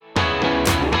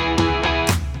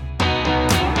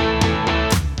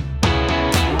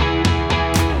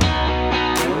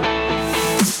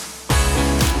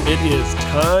is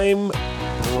time.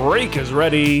 Break is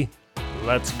ready.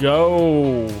 Let's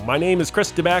go. My name is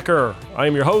Chris DeBacker. I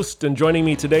am your host, and joining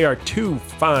me today are two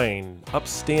fine,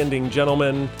 upstanding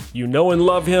gentlemen. You know and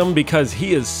love him because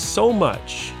he is so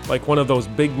much like one of those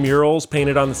big murals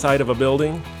painted on the side of a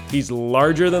building. He's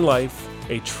larger than life,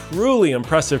 a truly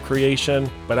impressive creation,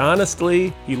 but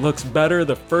honestly, he looks better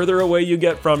the further away you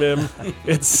get from him.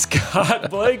 It's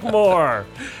Scott Blakemore.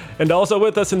 And also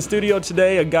with us in studio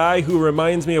today, a guy who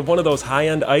reminds me of one of those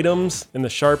high-end items in the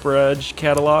Sharper Edge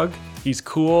catalog. He's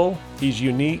cool, he's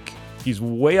unique, he's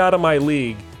way out of my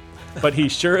league, but he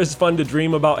sure is fun to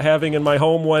dream about having in my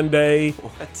home one day.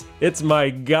 What? It's my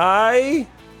guy,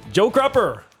 Joe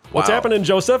Crupper. What's happening,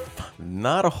 Joseph?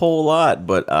 Not a whole lot,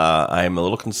 but I'm a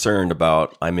little concerned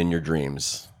about I'm in your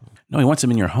dreams. No, he wants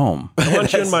him in your home. I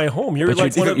want you in my home. You're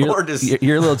like one of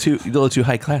You're a little too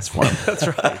high class for him. That's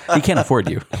right. He can't afford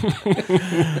you.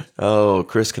 Oh,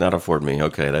 Chris cannot afford me.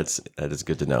 Okay, that is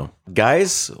good to know.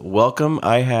 Guys, welcome.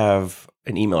 I have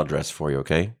an email address for you,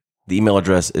 okay? The email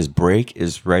address is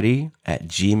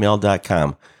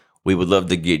breakisready@gmail.com. We would love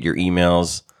to get your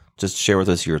emails. Just share with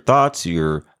us your thoughts,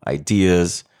 your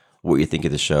ideas, what you think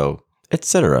of the show,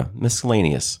 etc.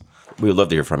 Miscellaneous. We would love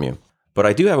to hear from you. But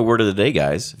I do have a word of the day,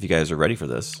 guys, if you guys are ready for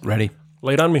this. Ready?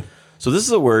 Lay it on me. So this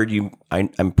is a word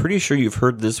I'm pretty sure you've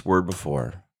heard this word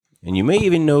before. And you may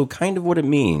even know kind of what it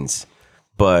means.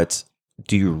 But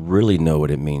do you really know what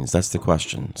it means? That's the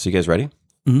question. So you guys ready?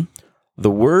 Mm-hmm.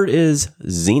 The word is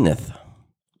zenith.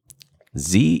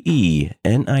 ZENITH.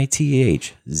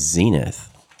 Zenith.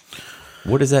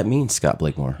 What does that mean, Scott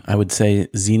Blakemore? I would say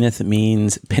zenith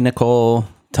means pinnacle,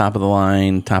 top of the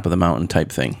line, top of the mountain type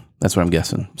thing. That's what I'm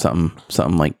guessing.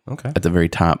 Something like at the very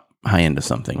top, high end of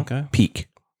something. Okay. Peak.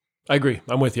 I agree.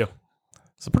 I'm with you.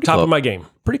 So pretty Top close. of my game.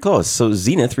 Pretty close. So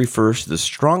zenith refers to the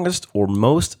strongest or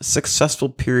most successful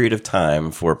period of time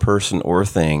for a person or a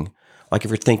thing. Like if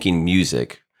you're thinking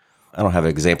music, I don't have an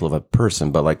example of a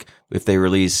person, but like if they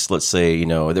release, let's say,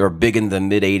 they were big in the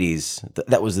mid 80s,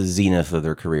 that was the zenith of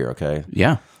their career. Okay.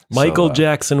 Yeah. Michael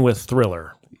Jackson with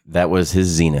Thriller. That was his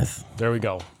zenith. There we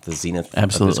go. The zenith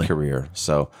Absolutely. of his career.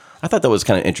 So I thought that was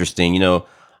kind of interesting.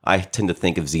 I tend to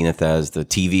think of zenith as the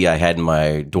TV I had in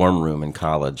my dorm room in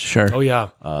college. Sure. Oh, yeah.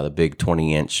 The big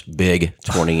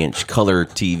 20-inch color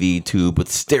TV tube with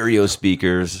stereo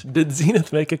speakers. Did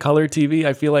Zenith make a color TV?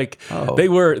 I feel like they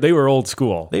were old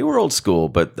school. They were old school,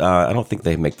 but I don't think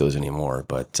they make those anymore.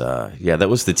 But yeah, that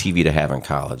was the TV to have in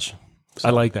college. So.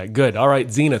 I like that. Good. All right,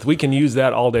 Zenith. We can use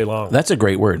that all day long. That's a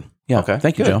great word. Yeah. Okay.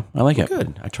 Thank you, Joe. I like it.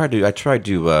 Good. I tried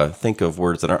to think of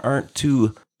words that aren't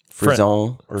too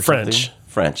frisson or French. something.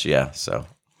 French, yeah. So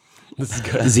This is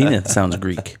good. Zenith sounds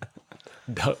Greek.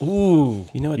 Ooh.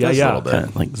 it does a little bit. Kind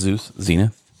of like Zeus,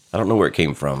 Zenith. I don't know where it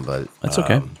came from, but That's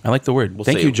okay. I like the word.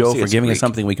 Thank you, Joe, for giving us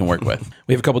something we can work with.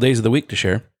 We have a couple days of the week to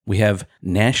share. We have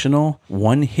National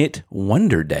One Hit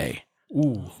Wonder Day.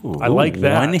 Ooh. I like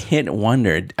that. One Hit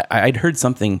Wonder. I'd heard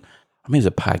something, maybe it was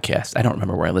a podcast. I don't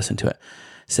remember where I listened to it.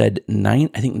 Said I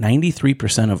think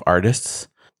 93% of artists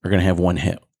are going to have one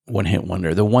hit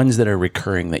wonder. The ones that are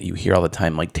recurring that you hear all the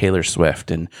time, like Taylor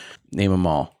Swift and name them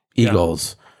all.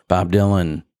 Eagles, Bob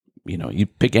Dylan. You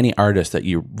pick any artist that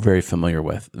you're very familiar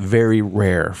with. Very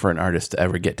rare for an artist to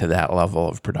ever get to that level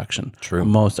of production. True.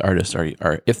 Most artists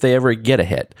are if they ever get a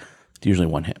hit, it's usually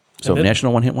one hit. So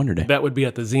National One Hit Wonder Day. That would be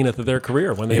at the zenith of their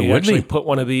career when they actually put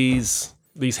one of these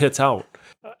hits out.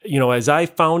 As I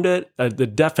found it, the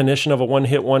definition of a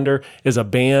one-hit wonder is a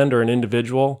band or an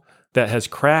individual that has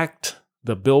cracked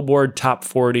the Billboard Top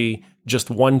 40 just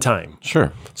one time.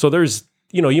 Sure. So there's,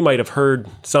 you might have heard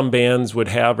some bands would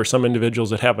have, or some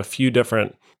individuals that have a few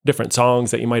different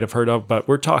songs that you might have heard of, but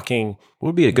we're talking. what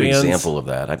would be a good bands. example of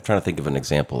that? I'm trying to think of an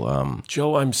example.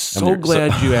 Joe, I'm so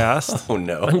glad you asked. Oh,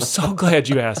 no. I'm so glad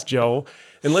you asked, Joe.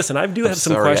 And listen, I do have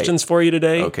some questions for you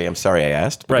today. Okay, I'm sorry I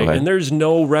asked. Right, and there's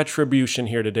no retribution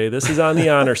here today. This is on the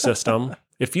honor system.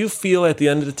 If you feel at the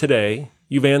end of today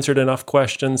you've answered enough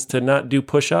questions to not do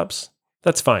push-ups,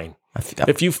 that's fine.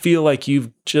 If you feel like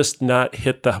you've just not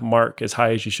hit the mark as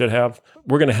high as you should have,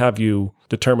 we're going to have you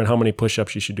determine how many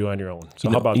push-ups you should do on your own. So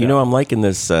how about that? I'm liking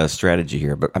this strategy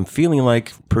here, but I'm feeling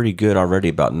like pretty good already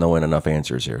about knowing enough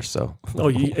answers here. So,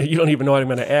 you don't even know what I'm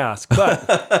going to ask,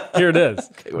 but here it is.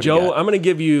 Okay, Joe, I'm going to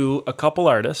give you a couple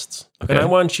artists, and I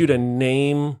want you to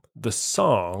name the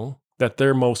song that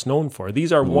they're most known for.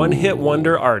 These are one-hit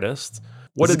wonder artists.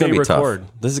 What did they record?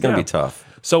 This is going to be tough.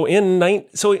 So in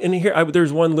here,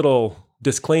 there's one little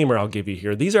disclaimer I'll give you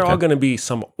here. These are all going to be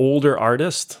some older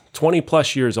artists, 20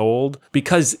 plus years old,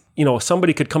 because,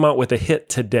 somebody could come out with a hit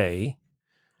today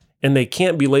and they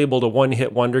can't be labeled a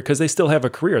one-hit wonder because they still have a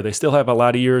career. They still have a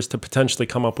lot of years to potentially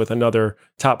come up with another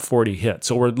top 40 hit.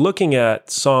 So we're looking at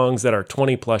songs that are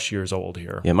 20 plus years old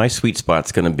here. Yeah, my sweet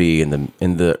spot's going to be in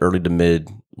the early to mid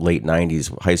late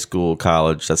 90s, high school,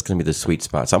 college. That's going to be the sweet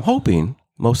spot. So I'm hoping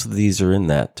most of these are in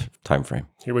that time frame.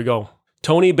 Here we go.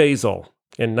 Tony Basil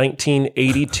in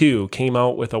 1982 came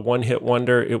out with a one-hit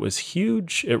wonder. It was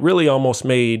huge. It really almost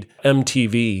made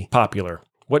MTV popular.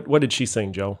 What did she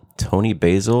sing, Joe? Tony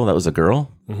Basil, that was a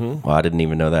girl? Mm-hmm. Well, I didn't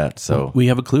even know that. So We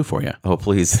have a clue for you. Oh,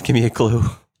 please, give me a clue.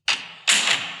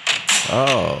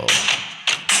 Oh.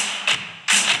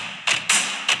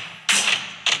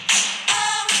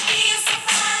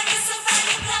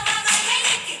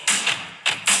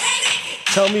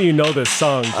 Tell me you know this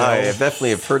song, Joe. I definitely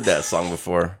have heard that song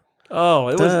before. Oh,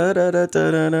 it was.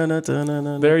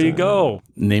 There you go.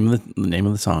 Name of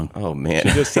the song. Oh man,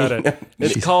 You just said it.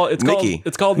 It's called Mickey.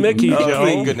 It's called Mickey, Joe. Oh,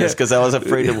 thank goodness, because I was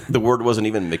afraid the word wasn't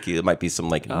even Mickey. It might be some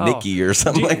like Nicky or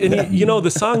something like And that. you know,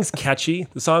 the song's catchy.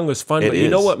 The song was fun, but you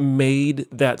know is. what made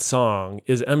that song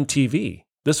is MTV.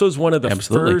 This was one of the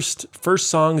first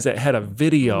songs that had a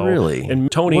video. Really?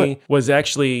 And Tony was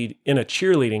actually in a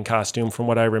cheerleading costume from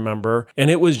what I remember.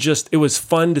 And it was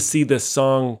fun to see this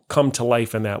song come to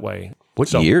life in that way.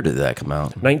 What year did that come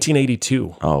out?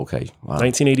 1982. Oh, okay. Wow.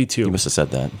 1982. You must have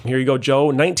said that. Here you go, Joe.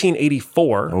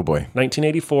 1984. Oh boy.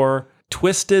 1984.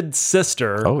 Twisted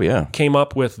Sister. Oh yeah. Came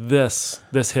up with this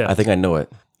hit. I think I know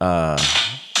it.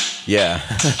 Yeah.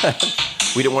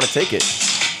 We didn't want to take it.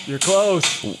 You're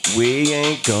close. We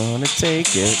ain't gonna take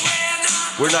it.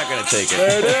 We're not gonna take it.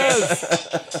 There it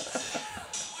is.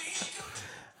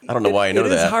 I don't know why I know It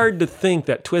that. is hard to think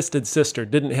that Twisted Sister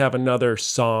didn't have another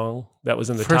song that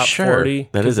was in the top 40.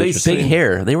 That is interesting. Big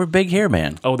hair. They were big hair,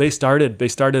 man. Oh, they started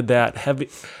that heavy,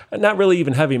 not really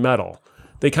even heavy metal.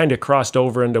 They kind of crossed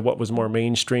over into what was more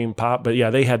mainstream pop, but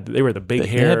yeah, they were the big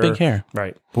hair. They had big hair.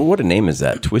 Right. Well, what a name is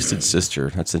that? Twisted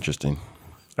Sister. That's interesting.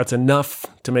 That's enough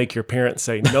to make your parents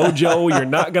say, "No, Joe, you're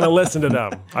not going to listen to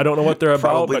them." I don't know what they're about,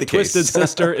 Probably but the case. Twisted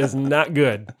Sister is not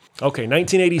good. Okay,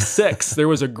 1986, there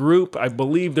was a group, I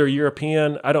believe they're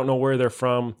European. I don't know where they're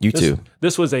from. U2.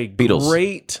 This was a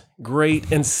Beatles.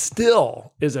 great, and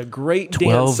still is a great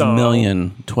dance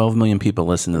song. 12 million people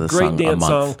listen to this Great song dance a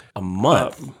month. song A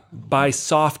month. by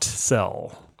Soft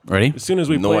Cell. Ready? As soon as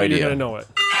we No play it, idea. you're going to know it.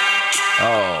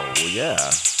 Oh, yeah.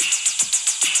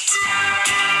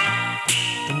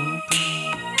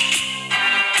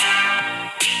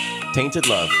 Tainted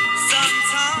Love.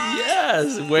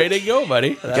 Yes. Way to go,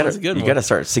 buddy. That was a good You one. got to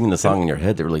start singing the song in your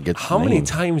head to really get How the many name.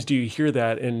 times do you hear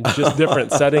that in just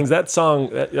different settings? That song,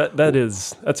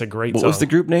 that's a great What song. was the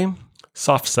group name?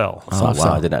 Soft Cell. Oh, Soft wow.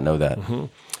 Cell. I did not know that.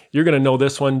 You're going to know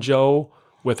this one, Joe,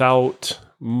 without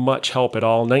much help at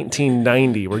all.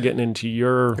 1990. We're getting into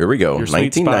your Here we go. your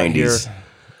sweet spot 1990s. here.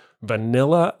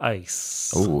 Vanilla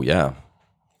Ice. Oh, yeah.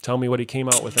 Tell me what he came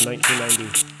out with in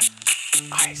 1990.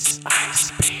 Ice,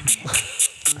 baby.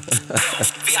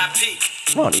 VIP.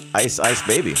 Come on, Ice,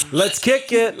 baby. Let's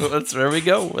kick it. There we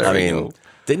go. I mean,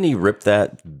 didn't he rip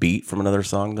that beat from another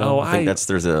song, though? Oh, I think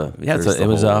there's a... Yeah, there's it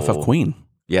was the off of whole- Queen.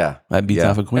 Yeah. That beat's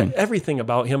off of Queen. Everything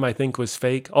about him, I think, was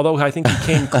fake. Although I think he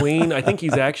came clean. I think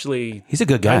he's actually... He's a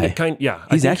good guy. Yeah.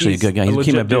 He's actually a good guy. He became a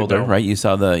legit dude, builder, though. right? You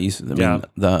saw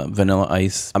the Vanilla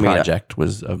Ice project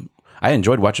was. I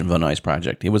enjoyed watching Vanilla Ice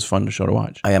project. It was fun show to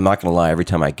watch. I am not going to lie. Every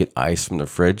time I get ice from the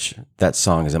fridge, that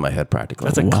song is in my head practically.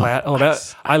 That's a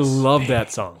I love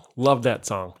that song. Love that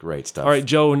song. Great stuff. All right,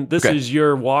 Joe, this Okay. is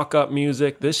your walk-up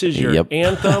music. This is your Yep.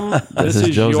 anthem. This This is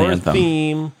is Joe's your anthem.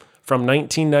 theme from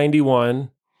 1991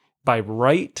 by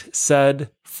Right Said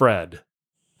Fred.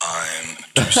 I'm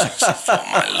too sexy for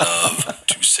my love.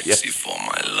 Too sexy for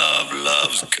my love.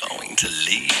 Love's going to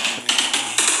leave.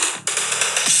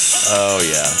 Oh,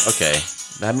 yeah. Okay.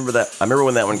 I remember that. I remember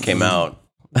when that one came out.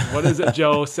 What is it,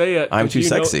 Joe? Say it. I'm 'cause too you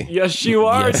know- sexy. Yes, you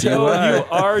are, Yes, you Joe. are. You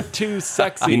are too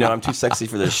sexy. You know, I'm too sexy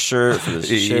for this shirt, for this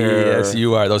chair. Yes,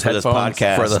 you are. Those for this headphones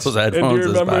podcast. for those and headphones. do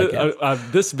you this remember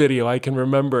podcast. this video? I can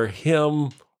remember him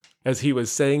as he was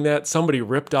saying that. Somebody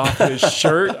ripped off his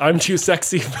shirt. I'm too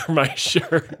sexy for my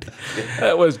shirt.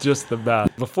 That was just the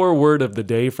best. Before word of the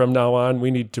day from now on, we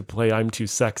need to play I'm Too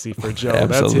Sexy for Joe.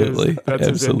 Absolutely. That's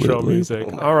his intro Absolutely.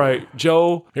 music. All right,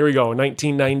 Joe, here we go.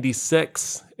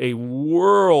 1996, a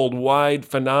worldwide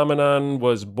phenomenon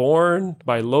was born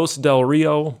by Los Del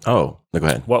Rio. Oh, no, go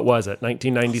ahead. What was it?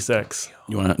 1996.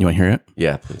 You want to hear it?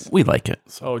 Yeah, please. We like it.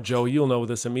 Oh, Joe, you'll know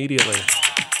this immediately.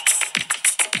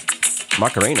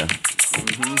 Macarena.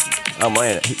 Oh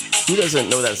man, who doesn't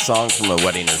know that song from a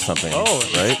wedding or something? Oh,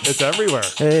 right? It's everywhere.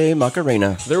 Hey,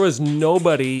 Macarena. There was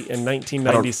nobody in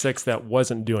 1996 that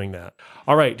wasn't doing that.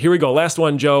 All right, here we go. Last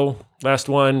one, Joe. Last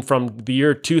one from the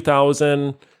year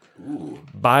 2000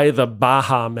 by the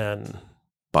Baha Men.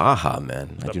 Baha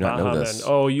Men. I do not know this.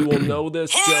 Men. Oh, you will know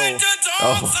this, Joe.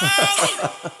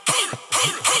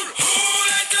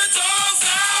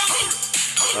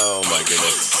 Oh my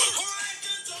goodness.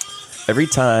 Every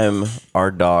time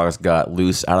our dogs got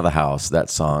loose out of the house, that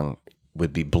song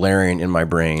would be blaring in my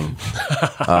brain.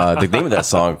 The name of that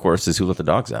song, of course, is Who Let the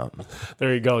Dogs Out.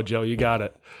 There you go, Joe. You got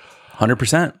it.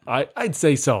 100%. I'd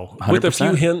say so. 100%. With a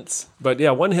few hints. But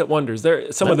yeah, one-hit wonders.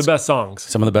 They're some of the best songs.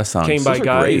 Some of the best songs. Came by Those are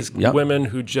guys, great. Yep. women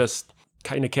who just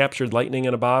kind of captured lightning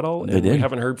in a bottle. And did. we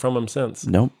haven't heard from them since.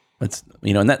 Nope. It's,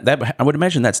 and that I would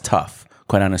imagine that's tough,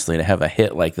 quite honestly, to have a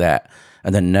hit like that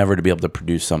and then never to be able to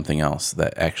produce something else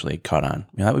that actually caught on.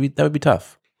 That would be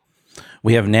tough.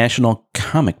 We have National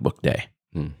Comic Book Day.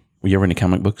 Were you ever into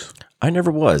comic books? I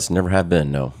never was. Never have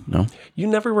been. No. You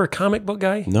never were a comic book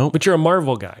guy? No. But you're a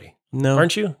Marvel guy. No.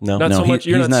 Aren't you? No. Not so much.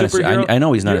 You're he's not a a superhero? I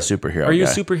know he's not a superhero Are you a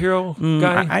guy. superhero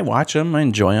guy? I watch them. I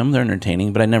enjoy them. They're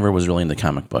entertaining, but I never was really into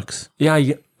comic books.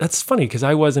 Yeah, that's funny because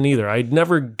I wasn't either. I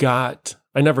never got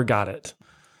it.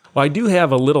 Well, I do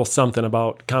have a little something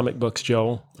about comic books,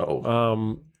 Joe.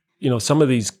 Oh. Some of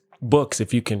these books,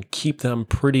 if you can keep them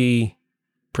pretty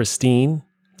pristine,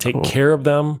 take care of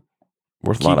them.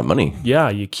 Worth a lot of money. Yeah,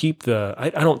 you keep I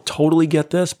don't totally get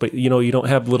this, but you don't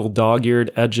have little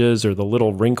dog-eared edges or the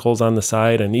little wrinkles on the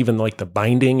side, and even like the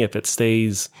binding, if it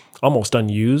stays almost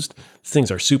unused, these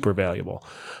things are super valuable.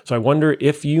 So I wonder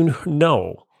if you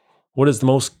know what is the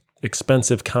most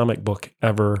expensive comic book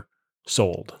ever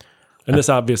sold. And this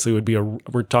obviously would be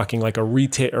we're talking like a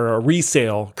retail or a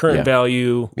resale, current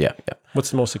value. Yeah. What's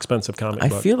the most expensive comic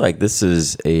book? I feel like this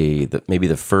is maybe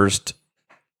the first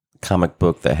comic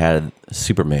book that had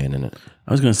Superman in it.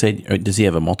 I was going to say, does he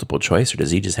have a multiple choice or does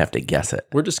he just have to guess it?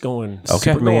 We're just going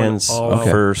Superman's all out.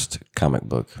 first comic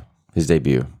book, his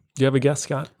debut. Do you have a guess,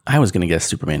 Scott? I was going to guess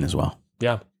Superman as well.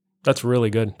 Yeah, that's really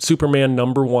good. Superman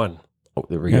 #1. Oh,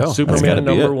 there we go. Superman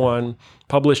 #1,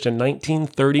 published in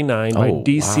 1939 by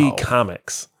DC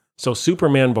Comics. So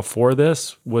Superman before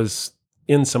this was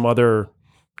in some other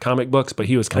comic books, but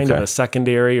he was kind of a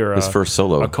secondary or his first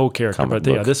solo a co-character. But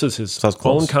book. yeah, this is his Sounds own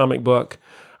close. comic book,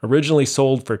 originally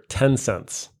sold for 10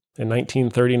 cents in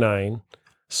 1939,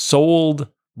 sold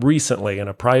recently in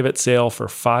a private sale for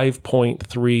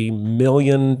 $5.3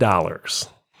 million.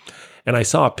 And I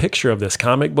saw a picture of this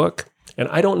comic book, and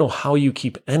I don't know how you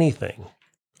keep anything.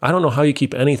 I don't know how you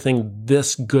keep anything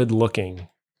this good looking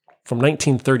from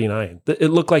 1939. It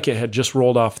looked like it had just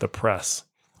rolled off the press.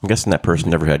 I'm guessing that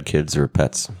person never had kids or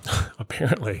pets.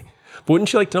 Apparently. But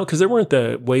wouldn't you like to know? Because there weren't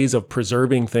the ways of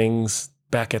preserving things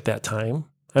back at that time.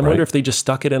 I wonder if they just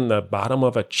stuck it in the bottom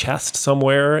of a chest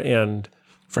somewhere and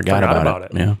forgot about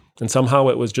it. Yeah. And somehow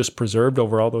it was just preserved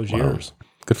over all those years.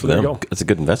 Good for there them. you go. It's a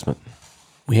good investment.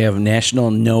 We have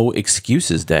National No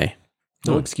Excuses Day.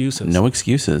 No excuses. No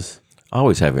excuses. I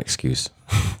always have an excuse.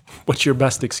 What's your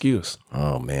best excuse?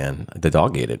 Oh, man. The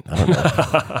dog ate it. I don't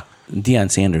know. Deion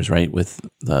Sanders, right, with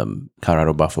the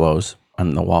Colorado Buffaloes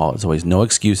on the wall. It's always no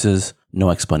excuses,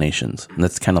 no explanations. And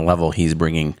that's the kind of level he's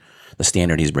bringing, the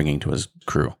standard he's bringing to his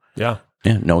crew. Yeah.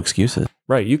 Yeah, no excuses.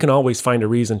 Right. You can always find a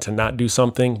reason to not do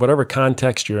something. Whatever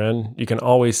context you're in, you can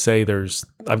always say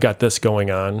I've got this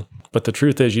going on. But the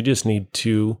truth is you just need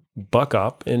to buck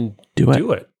up and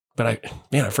do it. But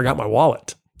I forgot my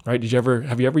wallet. Right?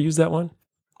 Have you ever used that one?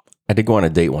 I did go on a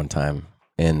date one time,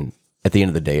 and at the end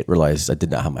of the date, realized I did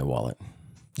not have my wallet.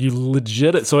 You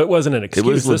legit, so it wasn't an excuse. It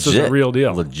was this legit, was a real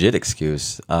deal. Legit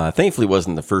excuse. Thankfully, it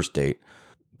wasn't the first date,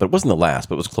 but it wasn't the last,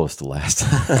 but it was close to the last.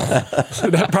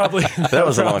 that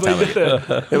was a long time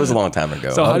ago. It was a long time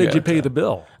ago. So how did you pay the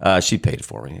bill? She paid it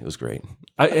for me. It was great.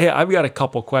 I've got a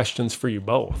couple questions for you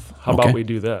both. How about we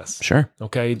do this? Sure.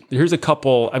 Okay. Here's a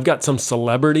couple. I've got some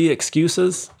celebrity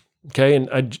excuses. Okay.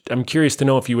 And I'm curious to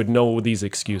know if you would know these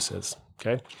excuses.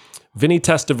 Okay. Vinny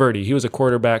Testaverde, he was a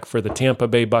quarterback for the Tampa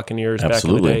Bay Buccaneers back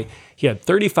in the day. He had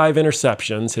 35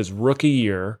 interceptions his rookie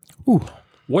year. Ooh.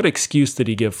 What excuse did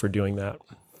he give for doing that?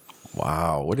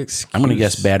 Wow. What excuse? I'm going to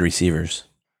guess bad receivers.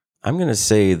 I'm going to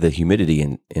say the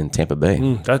humidity in Tampa Bay.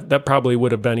 That probably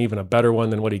would have been even a better one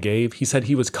than what he gave. He said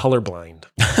he was colorblind.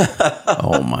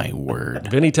 Oh, my word.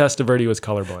 Vinny Testaverde was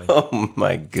colorblind. Oh,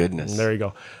 my goodness. And there you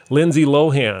go. Lindsay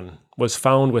Lohan was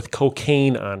found with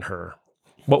cocaine on her.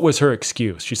 What was her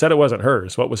excuse? She said it wasn't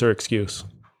hers. What was her excuse?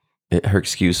 Her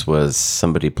excuse was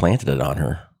somebody planted it on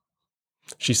her.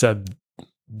 She said,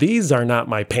 "These are not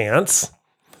my pants."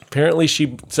 Apparently,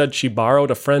 she said she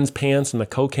borrowed a friend's pants and the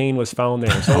cocaine was found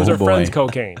there. So it was her friend's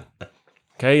cocaine.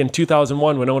 Okay. In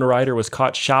 2001, Winona Ryder was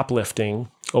caught shoplifting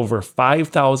over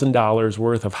 $5,000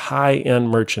 worth of high-end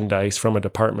merchandise from a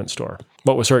department store.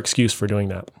 What was her excuse for doing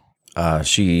that?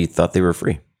 She thought they were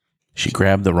free. She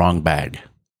grabbed the wrong bag.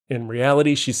 In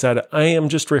reality, she said, I am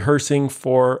just rehearsing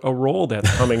for a role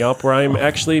that's coming up where I'm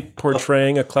actually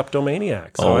portraying a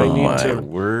kleptomaniac. So I need to.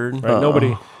 Word.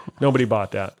 Right, nobody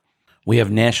bought that. We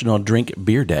have National Drink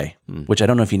Beer Day, which I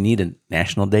don't know if you need a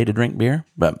national day to drink beer,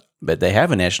 but they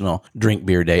have a National Drink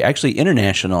Beer Day. Actually,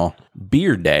 International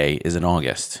Beer Day is in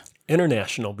August.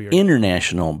 International Beer Day.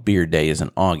 International Beer Day is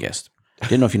in August.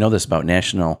 Didn't know if you know this about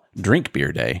National Drink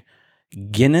Beer Day.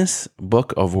 Guinness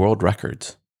Book of World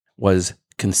Records was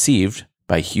conceived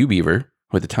by Hugh Beaver,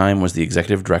 who at the time was the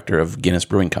executive director of Guinness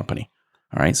Brewing Company.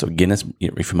 All right, so Guinness,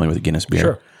 you're familiar with Guinness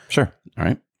beer? Sure. All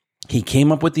right. He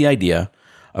came up with the idea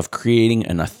of creating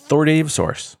an authoritative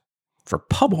source for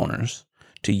pub owners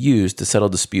to use to settle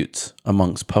disputes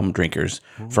amongst pub drinkers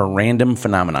for random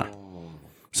phenomena.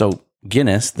 So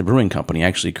Guinness, the brewing company,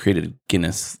 actually created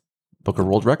Guinness Book of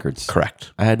World Records.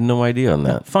 Correct. I had no idea on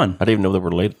that. Fun. I didn't even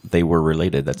know they were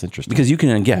related. That's interesting. Because you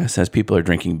can guess, as people are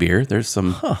drinking beer, there's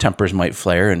some tempers might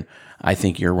flare, and I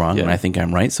think you're wrong, and I think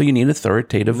I'm right. So you need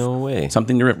authoritative,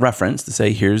 something to reference to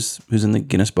say, here's who's in the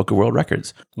Guinness Book of World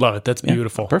Records. Love it. That's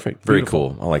beautiful. Perfect. Very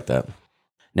cool. I like that.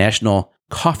 National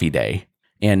Coffee Day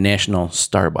and National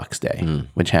Starbucks Day,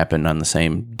 which happened on the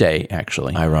same day,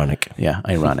 actually. Ironic. Yeah,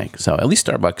 ironic. So at least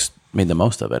Starbucks made the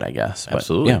most of it, I guess. But,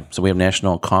 Absolutely. Yeah. So we have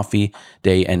National Coffee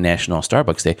Day and National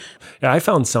Starbucks Day. Yeah, I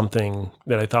found something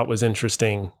that I thought was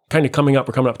interesting. Kind of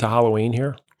we're coming up to Halloween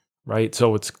here, right?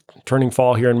 So it's turning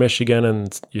fall here in Michigan,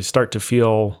 and you start to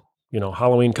feel,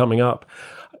 Halloween coming up.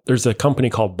 There's a company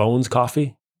called Bones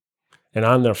Coffee, and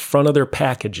on the front of their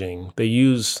packaging, they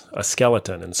use a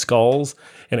skeleton and skulls,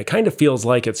 and it kind of feels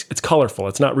like it's colorful.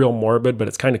 It's not real morbid, but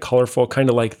it's kind of colorful, kind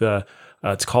of like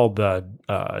it's called the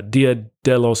Dia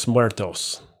de los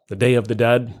Muertos, the Day of the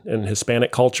Dead in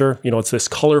Hispanic culture. It's this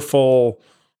colorful,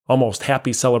 almost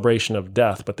happy celebration of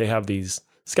death, but they have these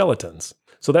skeletons.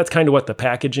 So that's kind of what the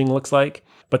packaging looks like.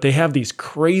 But they have these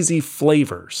crazy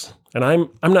flavors. And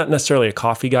I'm not necessarily a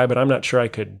coffee guy, but I'm not sure I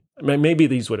could. Maybe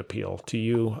these would appeal to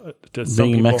you. To some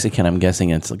Being people. Mexican, I'm guessing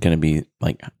it's going to be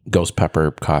like ghost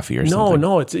pepper coffee or something.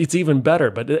 No, it's even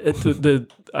better. But the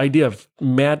idea of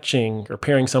matching or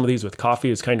pairing some of these with coffee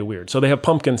is kind of weird. So they have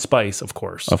pumpkin spice, of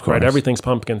course. Right? Everything's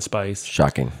pumpkin spice.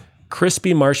 Shocking.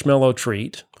 Crispy marshmallow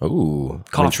treat. Ooh,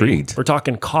 Coffee. Intrigued. We're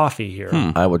talking coffee here.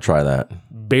 I would try that.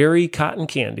 Berry cotton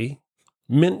candy.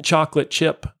 Mint chocolate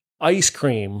chip. Ice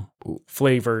cream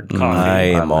flavored coffee. I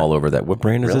am all over that. What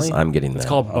brand is this? Really? I'm getting that. It's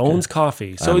called Bones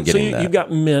Coffee. So you've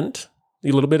got mint,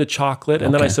 a little bit of chocolate,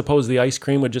 and then I suppose the ice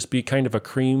cream would just be kind of a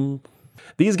cream.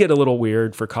 These get a little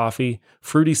weird for coffee.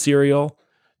 Fruity cereal,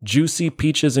 juicy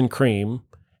peaches and cream,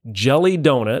 jelly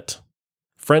donut,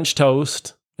 French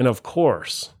toast, and of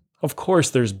course,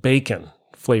 there's bacon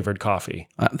flavored coffee.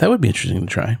 That would be interesting to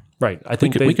try. Right. I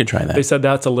think we could try that. They said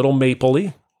that's a little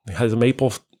mapley. It has a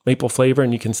maple flavor,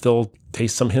 and you can still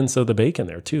taste some hints of the bacon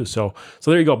there too. So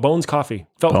there you go. Bones Coffee.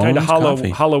 Felt kind of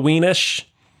Halloweenish.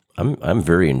 I'm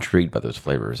very intrigued by those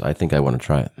flavors. I think I want to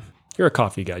try it. You're a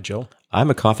coffee guy, Joe.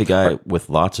 I'm a coffee guy with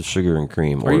lots of sugar and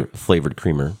cream or flavored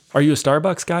creamer. Are you a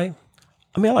Starbucks guy?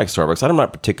 I mean, I like Starbucks. I'm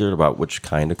not particular about which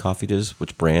kind of coffee it is,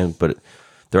 which brand, but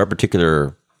there are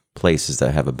particular places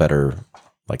that have a better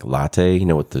like latte,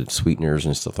 with the sweeteners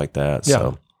and stuff like that. Yeah.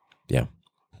 So, yeah.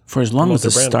 For as long as the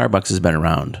brand. Starbucks has been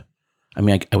around, I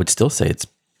mean, I would still say it's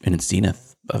in its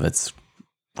zenith of its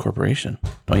corporation,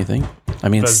 don't you think? I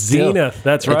mean, The it's still, Zenith,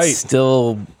 that's right. It's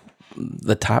still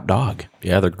the top dog.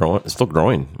 Yeah, they're growing. It's still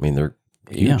growing. I mean, they're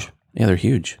huge. Yeah, they're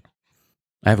huge.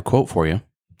 I have a quote for you.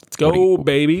 Let's go,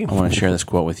 baby. I want to share this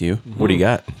quote with you. What do you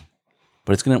got?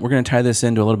 But we're gonna tie this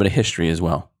into a little bit of history as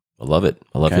well. I love it.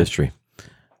 I love history.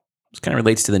 This kind of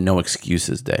relates to the No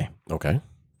Excuses Day. Okay.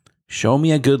 Show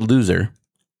me a good loser,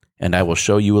 and I will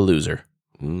show you a loser.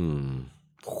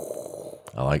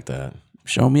 I like that.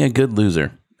 Show me a good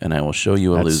loser, and I will show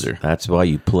you a loser. That's why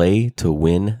you play to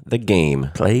win the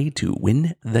game. Play to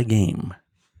win the game.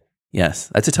 Yes,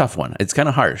 that's a tough one. It's kind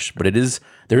of harsh, but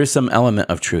there is some element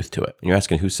of truth to it. And you're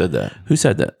asking who said that? Who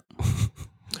said that?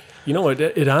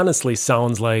 It honestly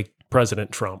sounds like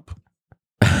President Trump.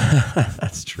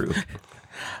 That's true.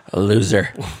 A loser.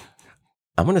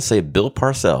 I'm going to say Bill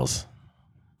Parcells.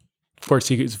 Of course,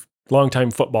 he's a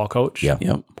longtime football coach. Yeah.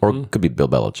 Yep. Or it could be Bill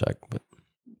Belichick. But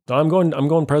I'm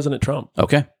going President Trump.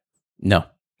 Okay. No.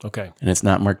 Okay. And it's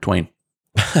not Mark Twain.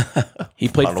 He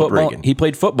played Ronald football. Reagan. He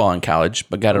played football in college,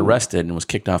 but got arrested and was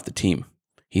kicked off the team.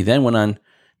 He then went on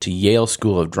to Yale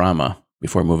School of Drama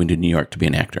before moving to New York to be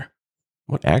an actor.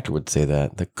 What actor would say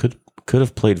that? That could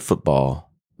have played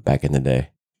football back in the day.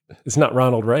 It's not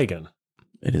Ronald Reagan.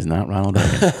 It is not Ronald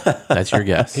Reagan. That's your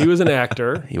guess. He was an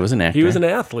actor. He was an actor. He was an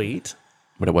athlete.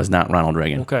 But it was not Ronald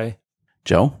Reagan. Okay.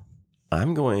 Joe?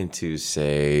 I'm going to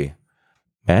say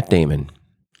Matt Damon.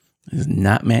 It is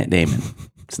not Matt Damon.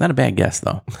 It's not a bad guess,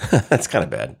 though. That's kind of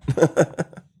bad.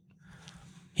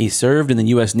 He served in the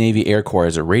U.S. Navy Air Corps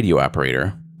as a radio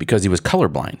operator because he was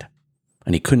colorblind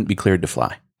and he couldn't be cleared to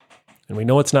fly. And we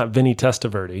know it's not Vinny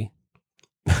Testaverde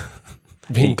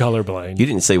being colorblind. You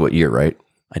didn't say what year, right?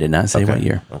 I did not say Okay. what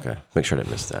year. Okay. Make sure I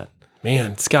didn't miss that.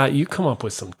 Man, Scott, you come up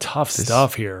with some tough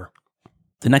stuff here.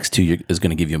 The next two is going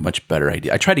to give you a much better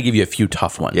idea. I tried to give you a few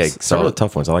tough ones. Yeah, some of the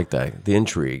tough ones. I like that. The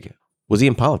intrigue. Was he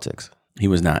in politics? He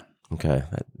was not. Okay.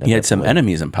 That He had some definitely-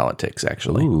 enemies in politics,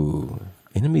 actually. Ooh.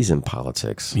 Enemies in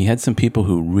politics. He had some people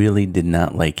who really did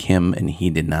not like him and he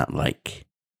did not like.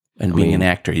 And being an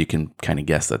actor, you can kind of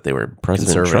guess that they were President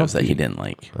conservatives Trump. that he didn't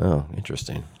like. Oh,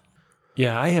 interesting.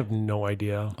 Yeah, I have no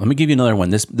idea. Let me give you another one.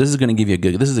 This is going to give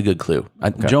you this is a good clue.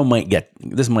 Joe might give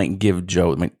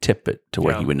Joe, might tip it to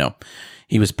where he would know.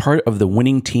 He was part of the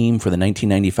winning team for the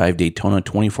 1995 Daytona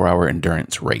 24-hour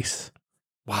endurance race.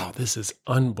 Wow, this is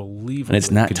unbelievable. And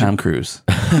it's not Tom Cruise.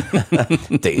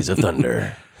 Days of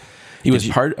Thunder. He was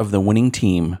part of the winning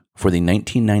team for the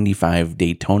 1995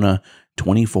 Daytona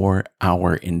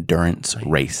 24-hour endurance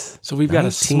race. So we've got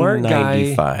a smart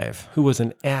guy 1995. who was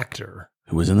an actor,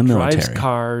 Who was in the military. drives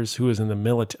cars, who was in the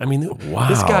military. I mean, Wow.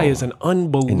 this guy is an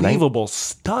unbelievable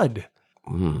stud.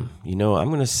 You know, I'm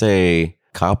going to say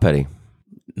Kyle Petty.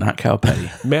 Not Kyle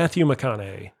Petty. Matthew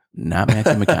McConaughey. Not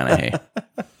Matthew McConaughey.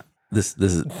 This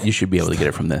is you should be able to get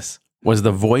it from this. Was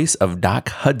the voice of Doc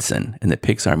Hudson in the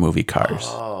Pixar movie Cars.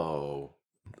 Oh.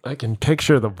 I can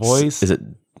picture the voice. Is it?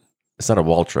 It's not a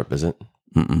Waltrip, is it?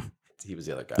 Mm-mm. He was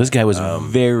the other guy. This guy was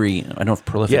very, I don't know if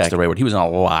prolific is the right word. He was in a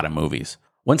lot of movies.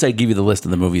 Once I give you the list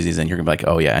of the movies he's in, you're going to be like,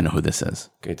 oh yeah, I know who this is.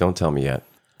 Okay, don't tell me yet.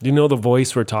 Do you know the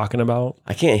voice we're talking about?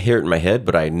 I can't hear it in my head,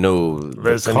 but I know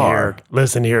the car.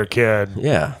 Listen here, kid.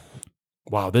 Yeah.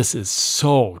 Wow, this is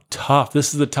so tough.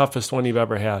 This is the toughest one you've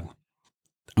ever had.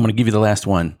 I'm going to give you the last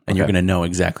one, and you're going to know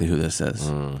exactly who this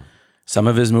is. Some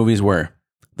of his movies were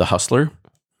The Hustler,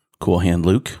 Cool Hand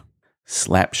Luke,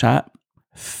 Slapshot,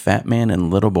 Fat Man, and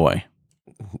Little Boy.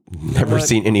 Never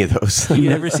seen any of those. You've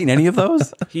never seen any of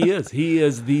those? He is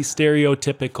the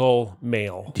stereotypical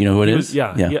male. Do you know who it He is? was-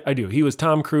 yeah, I do. He was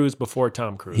Tom Cruise before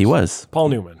Tom Cruise. He was. Paul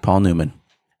Newman. Paul Newman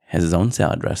has his own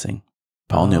salad dressing.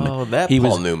 Paul Newman. Oh, that He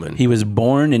Paul was, Newman. He was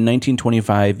born in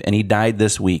 1925 and he died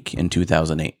this week in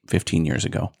 2008, 15 years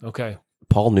ago. Okay.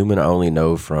 Paul Newman I only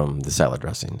know from the salad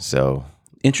dressing. So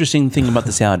Interesting thing about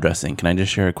the salad dressing. Can I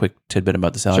just share a quick tidbit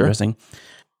about the salad Sure. dressing?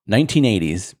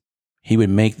 1980s, he would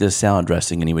make this salad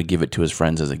dressing and he would give it to his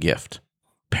friends as a gift.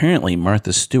 Apparently,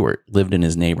 Martha Stewart lived in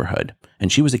his neighborhood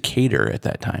and she was a caterer at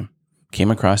that time.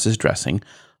 Came across his dressing,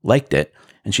 liked it,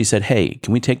 and she said, hey,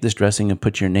 can we take this dressing and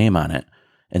put your name on it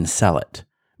and sell it?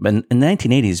 But in the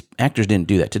 1980s, actors didn't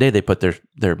do that. Today, they put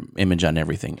their image on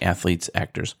everything, athletes,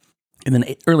 actors. In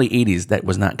the early 80s, that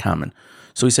was not common.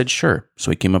 So he said, sure. So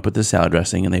he came up with this salad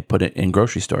dressing and they put it in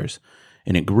grocery stores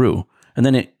and it grew. And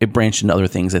then it branched into other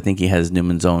things. I think he has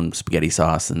Newman's own spaghetti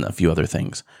sauce and a few other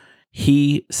things.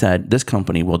 He said this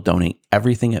company will donate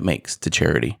everything it makes to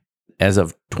charity. As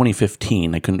of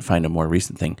 2015, I couldn't find a more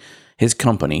recent thing. His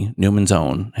company, Newman's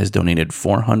Own, has donated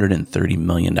 $430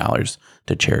 million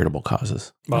to charitable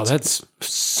causes. Wow, that's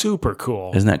super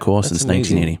cool. Isn't that cool? Since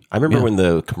amazing. 1980. I remember Yeah. when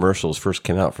the commercials first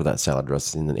came out for that salad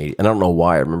dressing in the 80s. And I don't know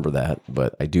why I remember that,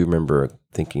 but I do remember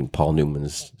thinking Paul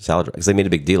Newman's salad dressing. Because they made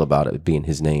a big deal about it being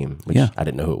his name, which I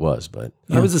didn't know who it was. But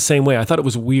I was the same way. I thought it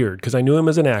was weird because I knew him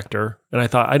as an actor, and I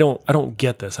thought I don't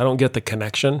get this. I don't get the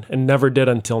connection, and never did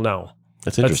until now.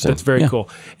 that's interesting. That's very cool.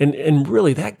 And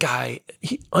really, that guy,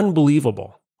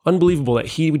 unbelievable that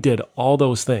he did all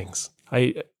those things.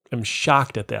 I am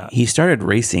shocked at that. He started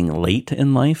racing late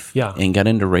in life and got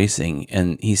into racing.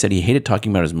 And he said he hated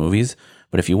talking about his movies,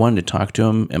 but if you wanted to talk to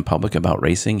him in public about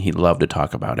racing, he'd love to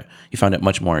talk about it. He found it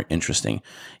much more interesting.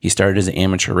 He started as an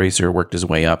amateur racer, worked his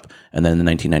way up, and then in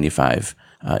 1995,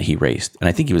 he raced. And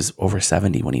I think he was over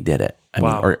 70 when he did it. I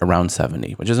mean, or around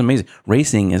 70, which is amazing.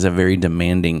 Racing is a very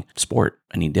demanding sport,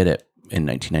 and he did it in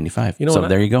 1995. So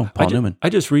there you go, Paul Newman. I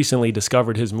just recently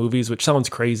discovered his movies, which sounds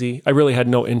crazy. I really had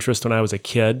no interest when I was a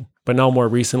kid, but now more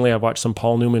recently I've watched some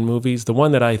Paul Newman movies. The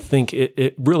one that I think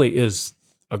it really is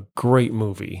a great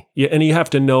movie. Yeah, and you have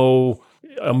to know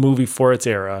a movie for its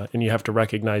era, and you have to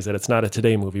recognize that it's not a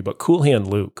today movie, but Cool Hand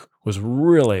Luke was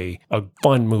really a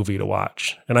fun movie to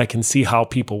watch. And I can see how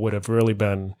people would have really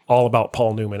been all about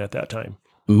Paul Newman at that time.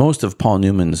 Most of Paul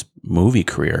Newman's movie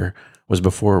career was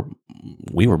before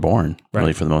we were born,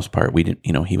 really, for the most part. We didn't,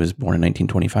 he was born in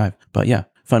 1925. But yeah,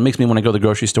 fun. Makes me want to go to the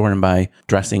grocery store and buy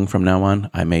dressing from now on.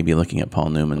 I may be looking at Paul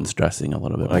Newman's dressing a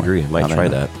little bit more. I agree. I might try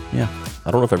that. Yeah.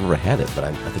 I don't know if I've ever had it, but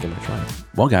I think I might try it.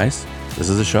 Well, guys, this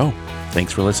is a show.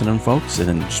 Thanks for listening, folks. And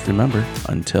then just remember,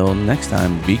 until next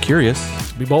time, be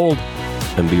curious. Be bold.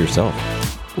 And be yourself.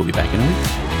 We'll be back in a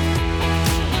week.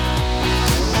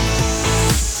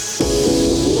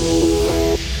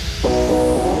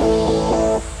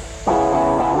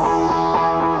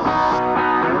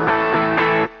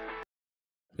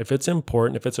 If it's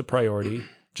important, if it's a priority,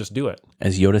 just do it.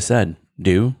 As Yoda said,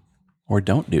 do or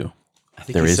don't do.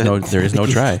 There is no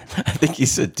try. I think he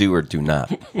said do or do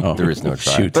not. Oh, there is no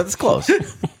try. shoot. But it's close.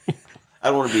 I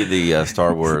don't want to be the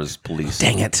Star Wars police.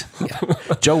 Dang it. Yeah.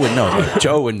 Joe would know.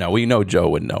 Joe would know. We know Joe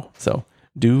would know. So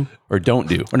do or don't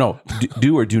do. Or no,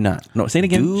 do or do not. No, say it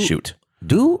again. Shoot.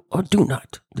 Do or do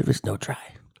not. There is no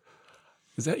try.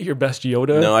 Is that your best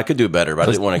Yoda? No, I could do better, but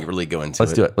I didn't want to really go into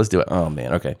it. Let's do it. Oh,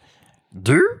 man. Okay.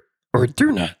 Do or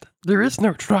do not. There is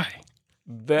no try.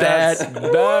 That's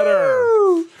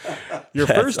better. Your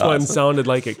first one sounded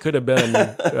like it could have been,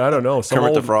 I don't know, some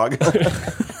Kermit the old Frog.